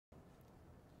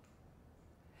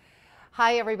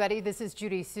Hi, everybody. This is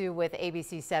Judy Sue with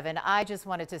ABC-7. I just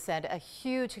wanted to send a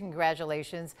huge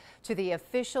congratulations to the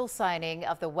official signing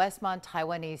of the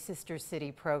Westmont-Taiwanese Sister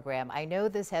City program. I know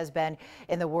this has been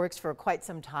in the works for quite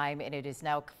some time, and it is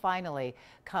now finally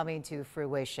coming to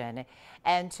fruition.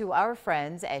 And to our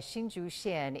friends at Hsinchu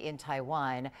in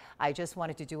Taiwan, I just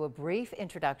wanted to do a brief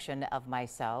introduction of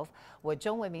myself. 我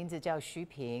中文名字叫徐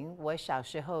平，我小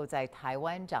时候在台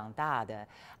湾长大的。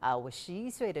我11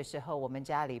岁的时候，我们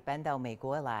家里搬到美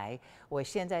国来。我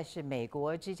现在是美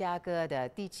国芝加哥的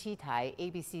第7台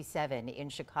ABC-7 in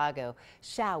Chicago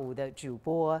下午的主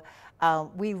播。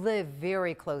We live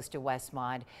very close to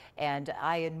Westmont, and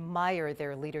I admire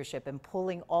their leadership in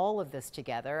pulling all of this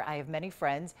together. I have many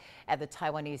friends at the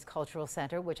Taiwanese Cultural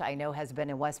Center, which I know has been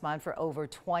in Westmont for over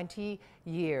 20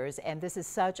 years, and this is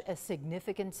such a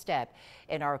significant step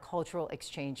in our cultural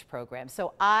exchange program.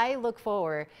 So I look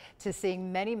forward to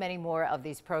seeing many more of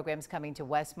these programs coming to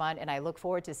Westmont, and I look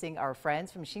forward to seeing our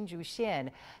friends from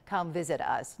Hsinchu come visit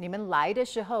us. 你们来的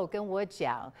时候跟我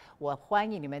讲，我欢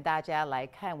迎你们大家来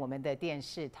看我们的电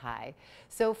视台。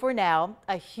So for now,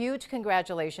 a huge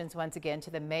congratulations once again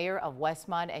to the mayor of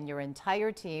Westmont and your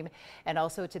entire team, and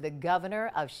also to the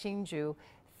governor of Hsinchu.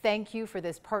 Thank you for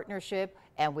this partnership,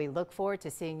 and we look forward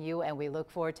to seeing you, and we look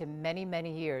forward to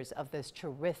many years of this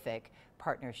terrific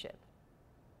partnership.